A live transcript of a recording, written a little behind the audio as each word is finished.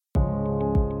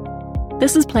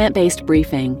This is Plant-Based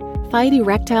Briefing. Fight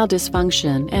erectile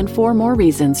dysfunction and 4 more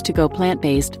reasons to go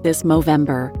plant-based this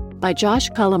Movember by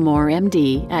Josh Cullimore,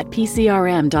 MD at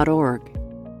PCRM.org.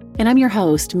 And I'm your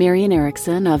host, Marian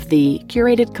Erickson of the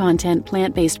Curated Content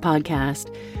Plant-Based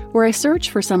Podcast, where I search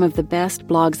for some of the best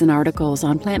blogs and articles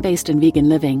on plant-based and vegan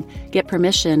living, get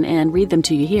permission, and read them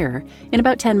to you here in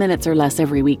about 10 minutes or less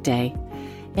every weekday.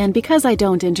 And because I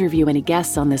don't interview any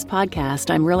guests on this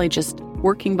podcast, I'm really just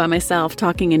working by myself,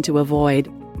 talking into a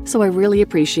void. So I really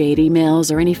appreciate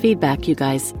emails or any feedback you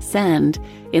guys send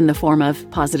in the form of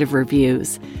positive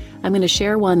reviews. I'm going to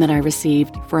share one that I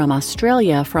received from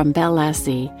Australia from Belle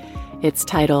Lassie. It's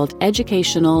titled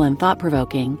Educational and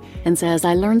Thought-Provoking and says,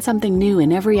 I learned something new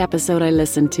in every episode I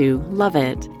listen to. Love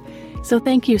it. So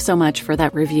thank you so much for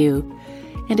that review.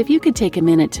 And if you could take a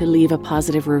minute to leave a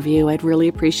positive review, I'd really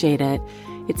appreciate it.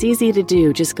 It's easy to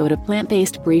do. Just go to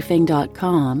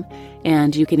plantbasedbriefing.com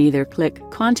and you can either click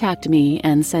Contact Me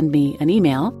and send me an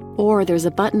email, or there's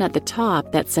a button at the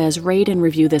top that says Rate and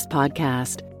Review this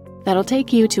podcast. That'll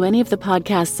take you to any of the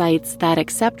podcast sites that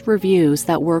accept reviews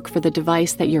that work for the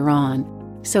device that you're on.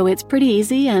 So it's pretty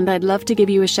easy, and I'd love to give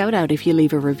you a shout out if you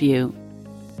leave a review.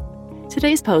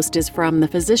 Today's post is from the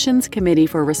Physicians Committee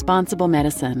for Responsible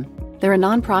Medicine. They're a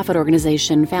nonprofit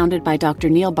organization founded by Dr.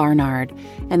 Neal Barnard,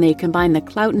 and they combine the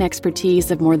clout and expertise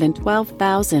of more than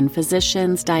 12,000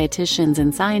 physicians, dietitians,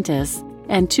 and scientists,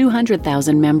 and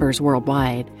 200,000 members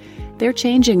worldwide. They're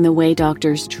changing the way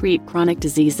doctors treat chronic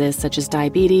diseases such as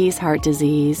diabetes, heart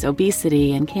disease,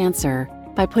 obesity, and cancer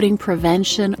by putting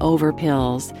prevention over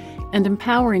pills and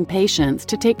empowering patients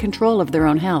to take control of their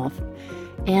own health.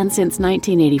 And since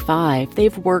 1985,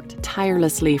 they've worked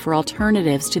tirelessly for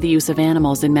alternatives to the use of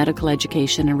animals in medical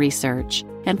education and research,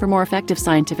 and for more effective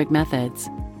scientific methods.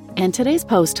 And today's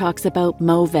post talks about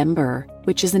Movember,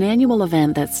 which is an annual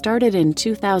event that started in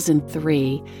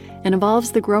 2003 and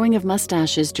involves the growing of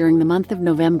mustaches during the month of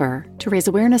November to raise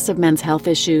awareness of men's health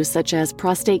issues such as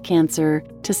prostate cancer,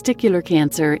 testicular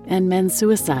cancer, and men's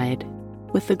suicide,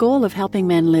 with the goal of helping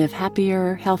men live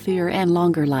happier, healthier, and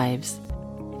longer lives.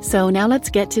 So now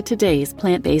let's get to today's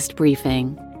plant-based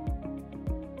briefing.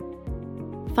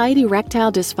 Fight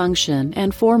erectile dysfunction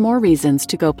and 4 more reasons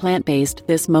to go plant-based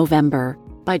this Movember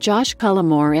by Josh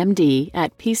Cullimore, MD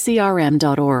at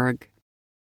PCRM.org.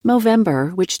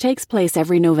 Movember, which takes place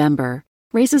every November,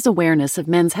 raises awareness of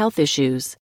men's health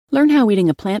issues. Learn how eating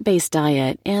a plant-based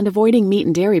diet and avoiding meat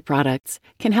and dairy products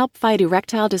can help fight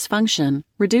erectile dysfunction,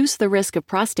 reduce the risk of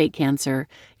prostate cancer,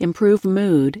 improve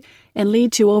mood, and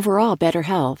lead to overall better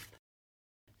health.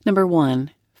 Number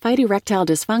 1. Fight erectile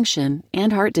dysfunction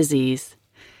and heart disease.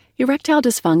 Erectile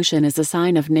dysfunction is a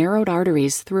sign of narrowed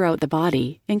arteries throughout the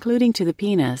body, including to the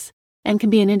penis, and can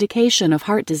be an indication of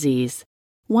heart disease.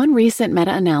 One recent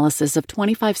meta-analysis of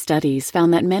 25 studies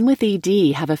found that men with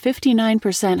ED have a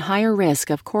 59% higher risk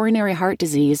of coronary heart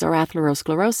disease or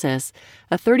atherosclerosis,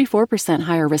 a 34%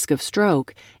 higher risk of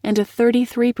stroke, and a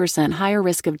 33% higher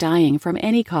risk of dying from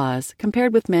any cause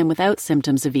compared with men without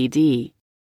symptoms of ED.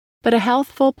 But a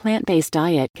healthful plant-based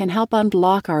diet can help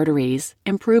unblock arteries,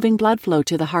 improving blood flow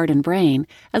to the heart and brain,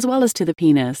 as well as to the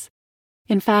penis.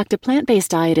 In fact, a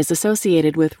plant-based diet is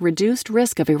associated with reduced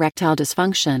risk of erectile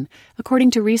dysfunction,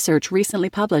 according to research recently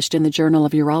published in the Journal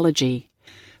of Urology.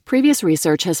 Previous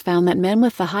research has found that men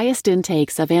with the highest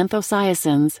intakes of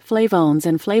anthocyanins, flavones,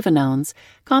 and flavonones,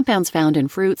 compounds found in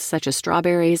fruits such as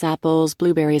strawberries, apples,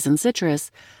 blueberries, and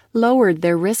citrus, lowered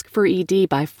their risk for ED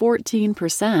by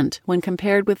 14% when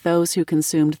compared with those who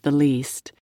consumed the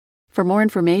least. For more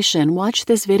information, watch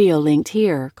this video linked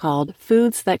here called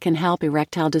Foods That Can Help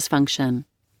Erectile Dysfunction.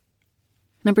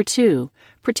 Number 2.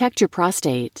 Protect your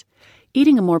prostate.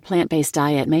 Eating a more plant-based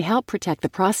diet may help protect the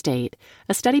prostate.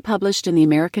 A study published in the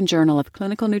American Journal of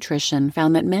Clinical Nutrition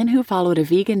found that men who followed a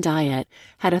vegan diet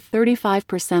had a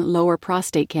 35% lower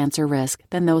prostate cancer risk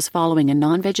than those following a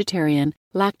non-vegetarian,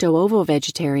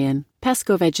 lacto-ovo-vegetarian,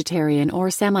 pesco-vegetarian, or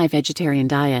semi-vegetarian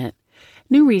diet.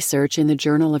 New research in the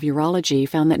Journal of Urology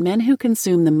found that men who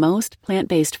consume the most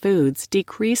plant-based foods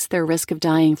decrease their risk of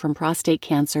dying from prostate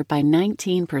cancer by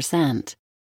 19%.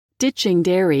 Ditching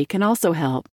dairy can also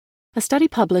help. A study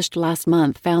published last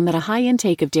month found that a high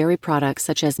intake of dairy products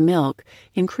such as milk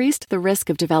increased the risk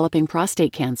of developing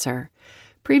prostate cancer.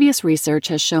 Previous research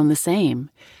has shown the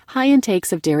same. High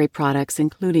intakes of dairy products,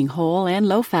 including whole and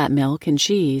low-fat milk and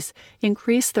cheese,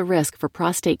 increase the risk for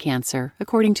prostate cancer,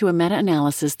 according to a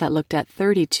meta-analysis that looked at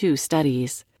 32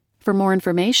 studies. For more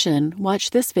information,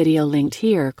 watch this video linked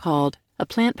here called A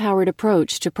Plant-Powered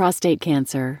Approach to Prostate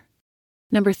Cancer.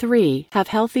 Number 3. Have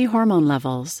healthy hormone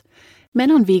levels.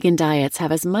 Men on vegan diets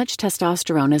have as much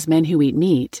testosterone as men who eat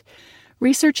meat.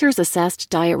 Researchers assessed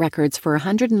diet records for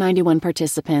 191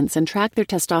 participants and tracked their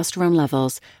testosterone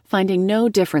levels, finding no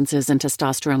differences in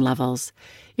testosterone levels.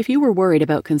 If you were worried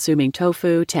about consuming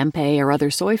tofu, tempeh, or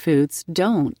other soy foods,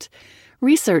 don't.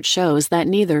 Research shows that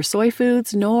neither soy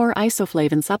foods nor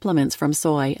isoflavin supplements from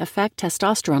soy affect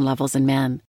testosterone levels in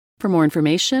men. For more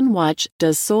information, watch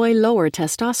Does Soy Lower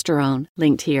Testosterone?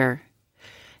 Linked here.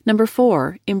 Number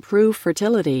 4. Improve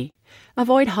fertility.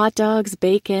 Avoid hot dogs,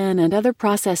 bacon, and other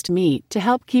processed meat to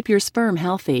help keep your sperm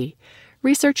healthy.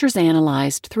 Researchers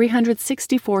analyzed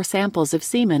 364 samples of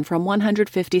semen from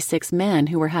 156 men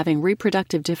who were having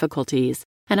reproductive difficulties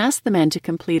and asked the men to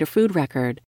complete a food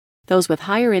record. Those with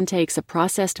higher intakes of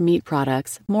processed meat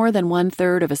products, more than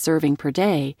 1/3 of a serving per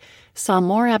day, saw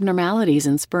more abnormalities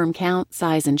in sperm count,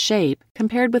 size, and shape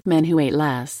compared with men who ate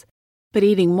less. But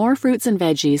eating more fruits and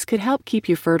veggies could help keep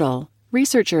you fertile.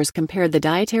 Researchers compared the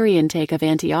dietary intake of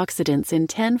antioxidants in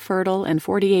 10 fertile and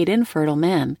 48 infertile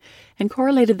men and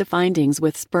correlated the findings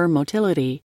with sperm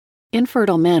motility.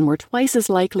 Infertile men were twice as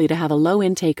likely to have a low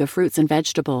intake of fruits and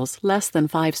vegetables, less than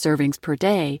 5 servings per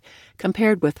day,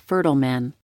 compared with fertile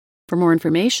men. For more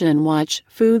information, watch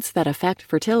Foods That Affect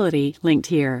Fertility, linked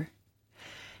here.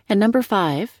 And number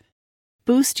 5,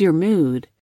 boost your mood.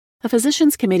 A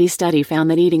physicians' committee study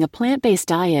found that eating a plant-based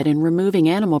diet and removing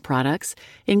animal products,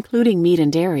 including meat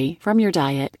and dairy, from your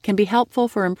diet can be helpful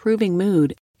for improving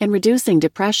mood and reducing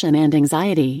depression and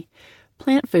anxiety.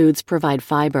 Plant foods provide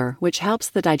fiber, which helps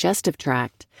the digestive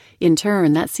tract. In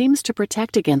turn, that seems to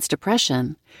protect against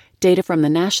depression. Data from the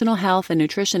National Health and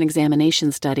Nutrition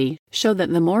Examination Study showed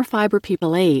that the more fiber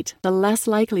people ate, the less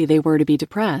likely they were to be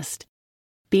depressed.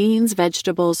 Beans,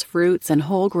 vegetables, fruits, and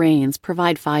whole grains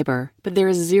provide fiber, but there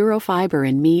is zero fiber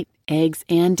in meat, eggs,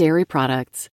 and dairy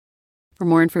products. For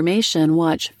more information,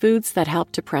 watch Foods That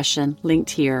Help Depression, linked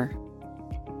here.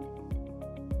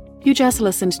 You just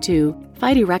listened to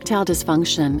Fight Erectile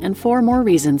Dysfunction and 4 More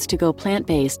Reasons to Go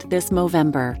Plant-Based This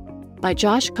Movember by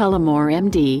Josh Cullimore,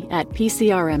 MD, at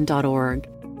PCRM.org.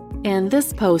 And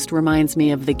this post reminds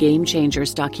me of the Game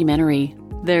Changers documentary.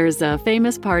 There's a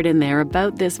famous part in there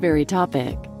about this very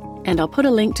topic. And I'll put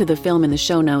a link to the film in the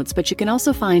show notes, but you can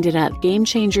also find it at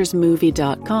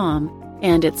GameChangersMovie.com,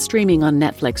 and it's streaming on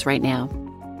Netflix right now.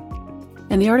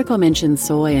 And the article mentions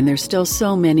soy, and there's still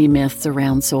so many myths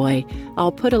around soy.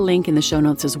 I'll put a link in the show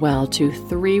notes as well to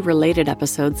 3 related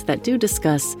episodes that do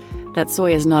discuss that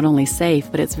soy is not only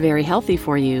safe, but it's very healthy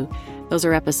for you. Those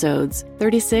are episodes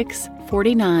 36,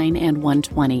 49, and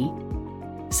 120.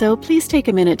 So please take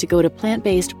a minute to go to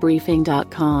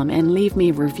plantbasedbriefing.com and leave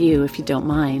me a review if you don't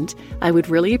mind. I would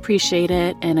really appreciate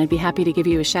it, and I'd be happy to give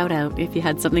you a shout out if you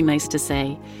had something nice to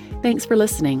say. Thanks for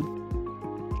listening.